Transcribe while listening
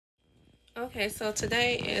Okay, so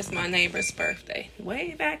today is my neighbor's birthday.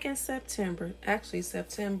 Way back in September. Actually,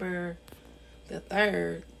 September the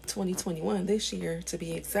 3rd, 2021, this year to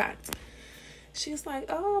be exact. She's like,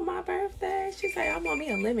 oh, my birthday. She's like, I want me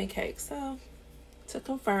a lemon cake. So, to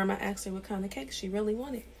confirm, I asked her what kind of cake she really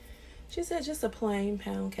wanted. She said just a plain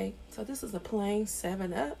pound cake. So, this is a plain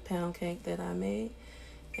 7-Up pound cake that I made.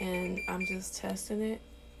 And I'm just testing it.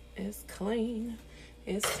 It's clean.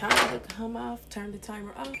 It's time to come off. Turn the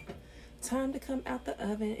timer off. Time to come out the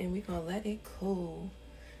oven, and we're gonna let it cool.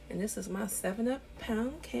 And this is my 7-Up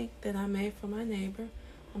pound cake that I made for my neighbor.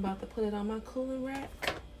 I'm about to put it on my cooling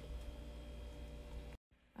rack.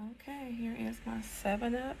 Okay, here is my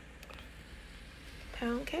 7-Up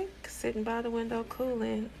pound cake sitting by the window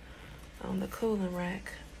cooling on the cooling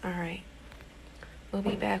rack. All right, we'll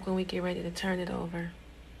be back when we get ready to turn it over.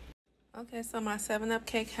 Okay, so my 7-Up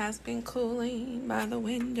cake has been cooling by the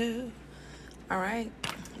window. All right,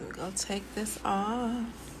 we're gonna take this off.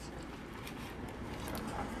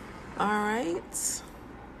 All right, it's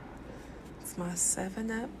my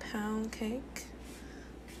 7-Up pound cake.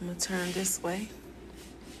 I'm gonna turn this way.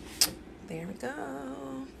 There we go.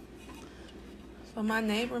 For my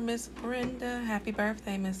neighbor, Miss Brenda. Happy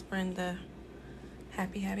birthday, Miss Brenda.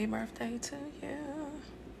 Happy birthday to you.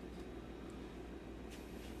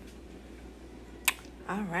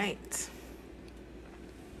 All right.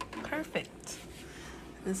 Perfect.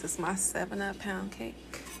 This is my 7-Up pound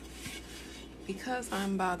cake. Because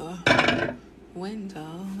I'm by the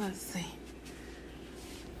window, let's see.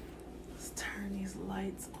 Let's turn these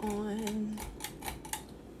lights on.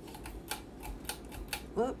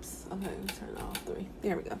 Whoops. Okay, let's turn all 3.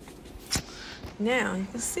 There we go. Now you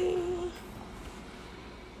can see. All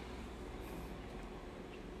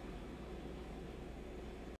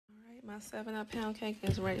right, my 7-Up pound cake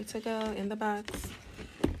is ready to go in the box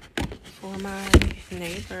for my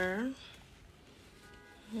neighbor.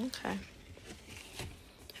 Okay.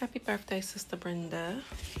 Happy birthday, Sister Brenda,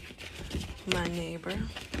 my neighbor.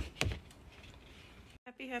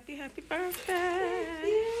 Happy birthday. Thank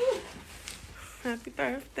you. Happy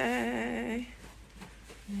birthday.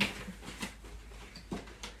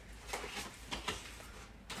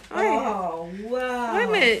 Oh, wow. Wait a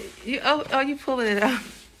minute. You pulling it out.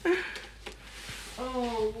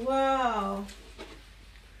 Oh, wow.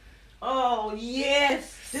 Oh,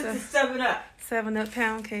 yes. This is 7-Up. 7-Up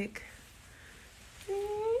pound cake.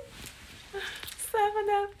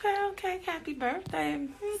 7-Up pound cake. Happy birthday,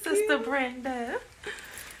 Sister Brenda.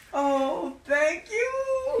 Oh, thank you.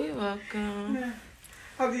 You're welcome.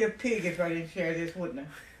 I'll be a pig if I didn't share this, wouldn't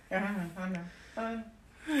I? I know. I'll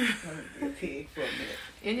be a pig for a minute.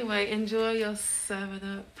 Anyway, enjoy your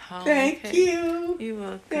 7-Up pound Thank cake. you. You're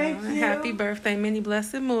welcome. Thank you. Happy birthday. Many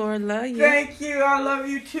blessed more. Love you. Thank you. I love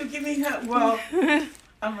you too. Give me a hug. Well,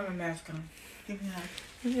 I'm going to mask on. Give me a hug.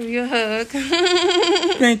 Give you a hug.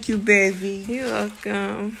 Thank you, baby. You're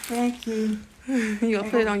welcome. Thank you. You gonna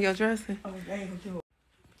put it on your dresser. Oh, thank you.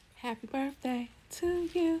 Happy birthday to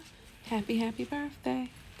you. Happy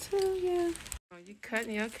birthday to you. Oh, you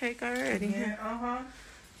cutting your cake already? Yeah, uh-huh.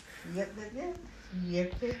 Yep.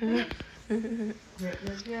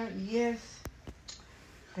 Yes.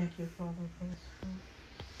 Thank you, Father, for this food.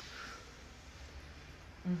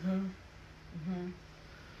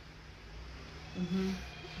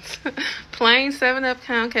 Plain 7-Up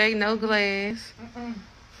pound cake, no glaze.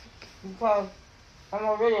 Because I'm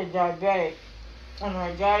already diabetic. And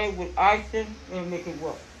I got it with icing and make it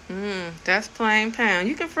work. That's plain pound.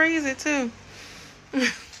 You can freeze it too.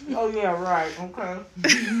 Oh, yeah, right. Okay.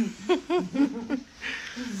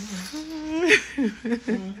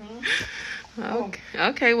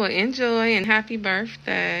 Okay, well, enjoy and happy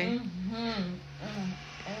birthday.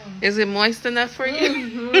 Is it moist enough for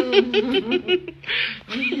you?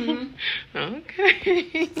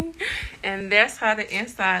 Okay. And that's how the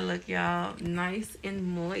inside look, y'all. Nice and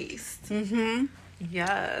moist.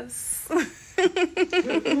 Yes. Okay.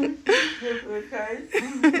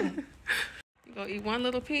 You gonna eat one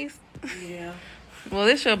little piece? Yeah. Well,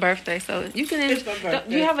 it's your birthday, so you can. It's my birthday.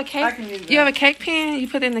 Do you have a cake? I can use You have a cake pan? You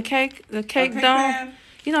put it in the cake dome. Pan?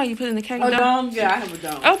 You know you put it in the cake Oh, dome. dome? Yeah, I have a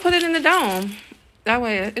dome. Oh, put it in the dome. That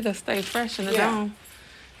way it'll stay fresh in the Yeah. dome.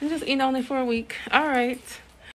 And just eat on it for a week. All right.